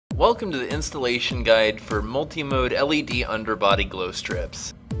Welcome to the installation guide for multi-mode LED underbody glow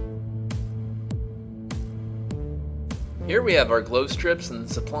strips. Here we have our glow strips and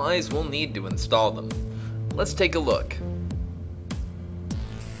the supplies we'll need to install them. Let's take a look.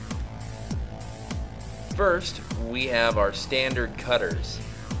 First, we have our standard cutters.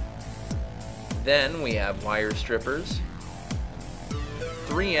 Then we have wire strippers,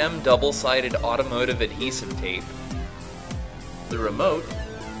 3M double-sided automotive adhesive tape, the remote,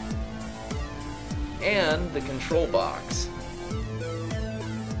 and the control box.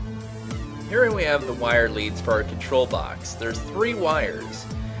 Here we have the wire leads for our control box. There's 3 wires,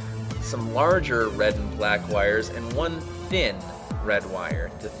 some larger red and black wires, and one thin red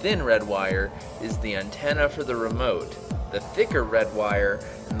wire. The thin red wire is the antenna for the remote. The thicker red wire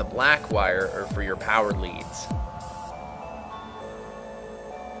and the black wire are for your power leads.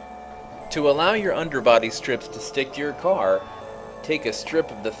 To allow your underbody strips to stick to your car, take a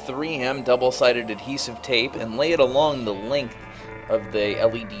strip of the 3M double-sided adhesive tape and lay it along the length of the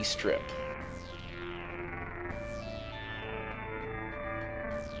LED strip.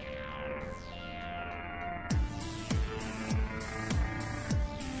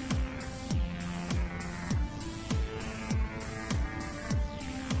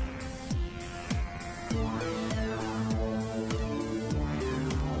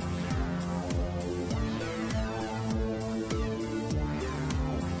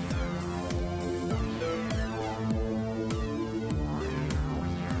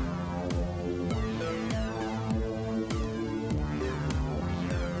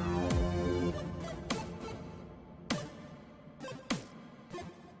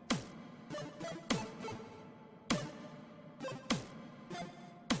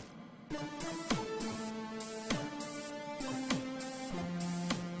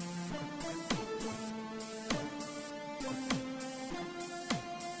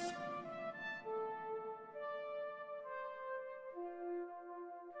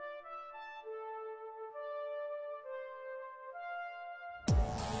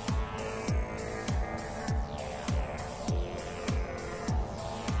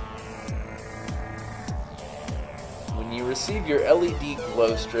 When you receive your LED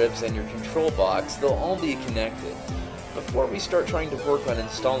glow strips and your control box, they'll all be connected. Before we start trying to work on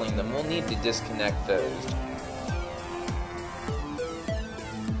installing them, we'll need to disconnect those.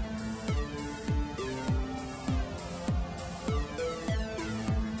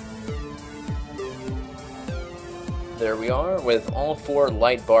 There we are, with all 4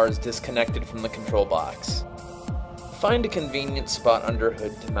 light bars disconnected from the control box. Find a convenient spot under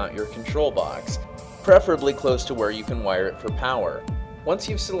hood to mount your control box, preferably close to where you can wire it for power. Once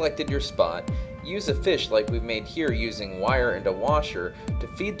you've selected your spot, use a fish like we've made here using wire and a washer to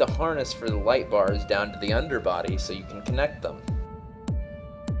feed the harness for the light bars down to the underbody so you can connect them.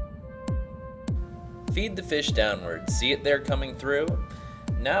 Feed the fish downward. See it there coming through?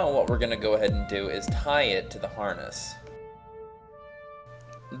 Now what we're going to go ahead and do is tie it to the harness.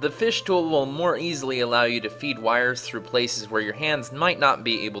 The fish tool will more easily allow you to feed wires through places where your hands might not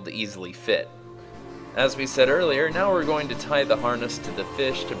be able to easily fit. As we said earlier, now we're going to tie the harness to the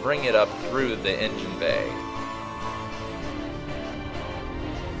fish to bring it up through the engine bay.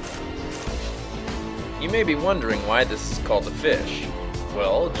 You may be wondering why this is called a fish.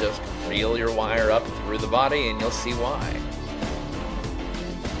 Well, just reel your wire up through the body and you'll see why.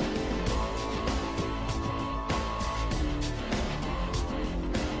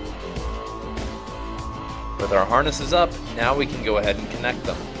 With our harnesses up, now we can go ahead and connect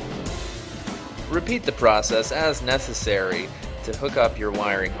them. Repeat the process as necessary to hook up your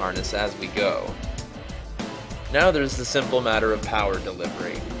wiring harness as we go. Now there's the simple matter of power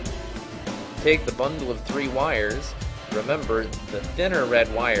delivery. Take the bundle of 3 wires. Remember, the thinner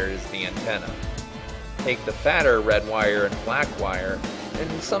red wire is the antenna. Take the fatter red wire and black wire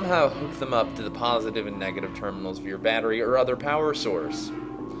and somehow hook them up to the positive and negative terminals of your battery or other power source.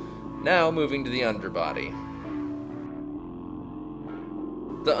 Now moving to the underbody.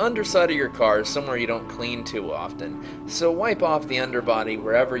 The underside of your car is somewhere you don't clean too often, so wipe off the underbody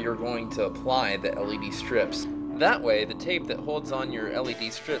wherever you're going to apply the LED strips. That way, the tape that holds on your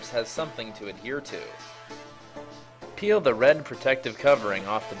LED strips has something to adhere to. Peel the red protective covering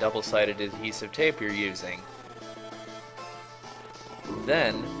off the double-sided adhesive tape you're using.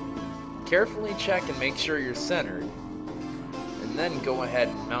 Then, carefully check and make sure you're centered, and then go ahead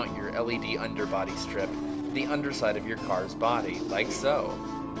and mount your LED underbody strip to the underside of your car's body, like so.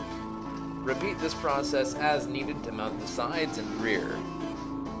 Repeat this process as needed to mount the sides and rear.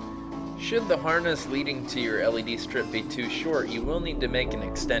 Should the harness leading to your LED strip be too short, you will need to make an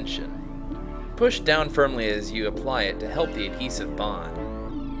extension. Push down firmly as you apply it to help the adhesive bond.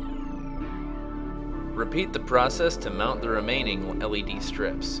 Repeat the process to mount the remaining LED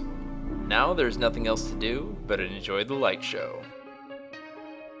strips. Now there's nothing else to do but enjoy the light show.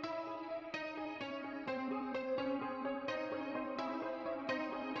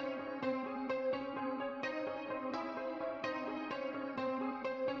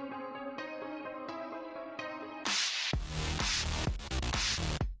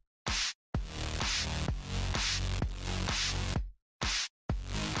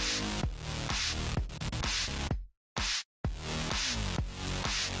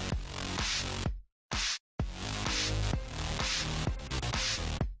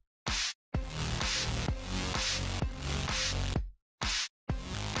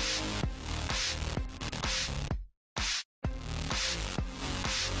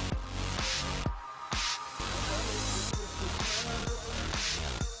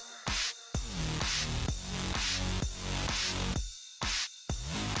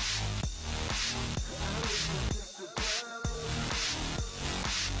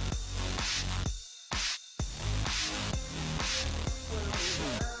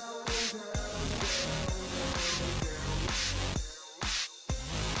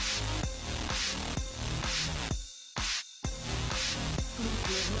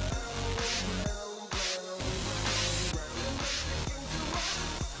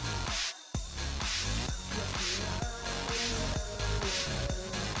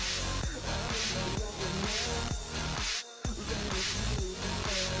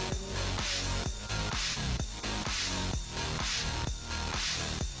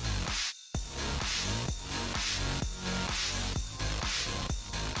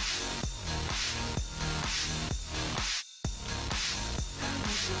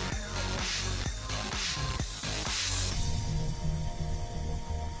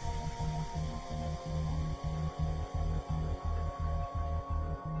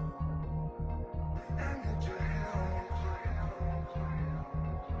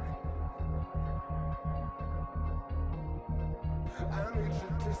 I need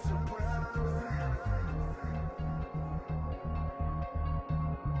your discipline.